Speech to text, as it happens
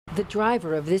The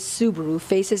driver of this Subaru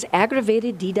faces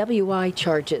aggravated DWI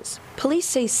charges. Police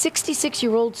say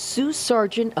 66-year-old Sue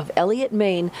Sargent of Eliot,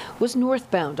 Maine, was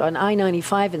northbound on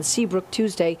I-95 in Seabrook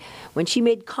Tuesday when she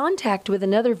made contact with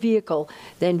another vehicle,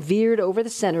 then veered over the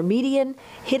center median,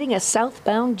 hitting a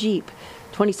southbound Jeep.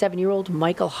 27-year-old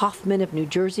Michael Hoffman of New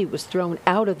Jersey was thrown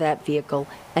out of that vehicle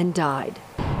and died.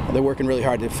 They're working really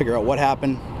hard to figure out what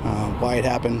happened, why it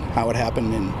happened, how it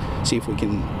happened, and see if we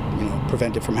can,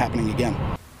 prevent it from happening again.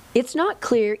 It's not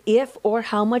clear if or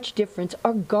how much difference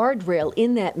a guardrail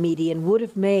in that median would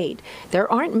have made.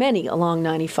 There aren't many along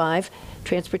 95.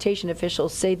 Transportation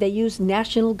officials say they use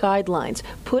national guidelines,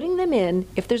 putting them in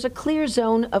if there's a clear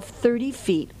zone of 30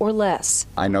 feet or less.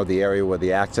 I know the area where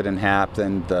the accident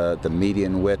happened, the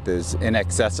median width is in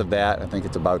excess of that. I think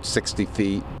it's about 60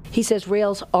 feet. He says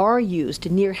rails are used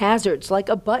near hazards like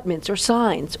abutments or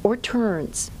signs or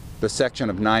turns. The section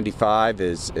of 95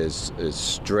 is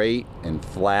straight and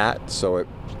flat, so it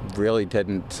really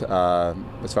didn't,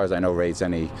 as far as I know, raise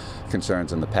any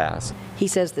concerns in the past. He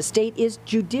says the state is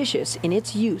judicious in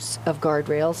its use of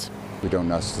guardrails. We don't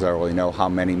necessarily know how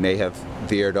many may have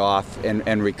veered off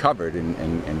and recovered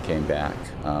and came back.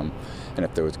 And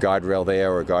if there was guardrail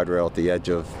there or guardrail at the edge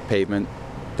of pavement,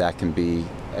 that can be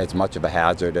as much of a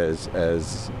hazard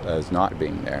as not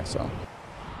being there. So.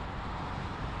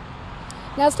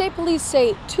 Now, state police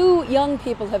say 2 young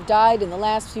people have died in the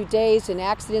last few days in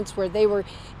accidents where they were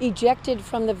ejected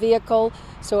from the vehicle.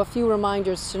 So a few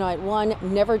reminders tonight. 1,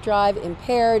 never drive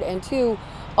impaired, and 2,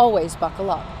 always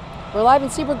buckle up. We're live in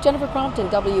Seabrook. Jennifer Crompton,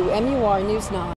 WMUR News 9.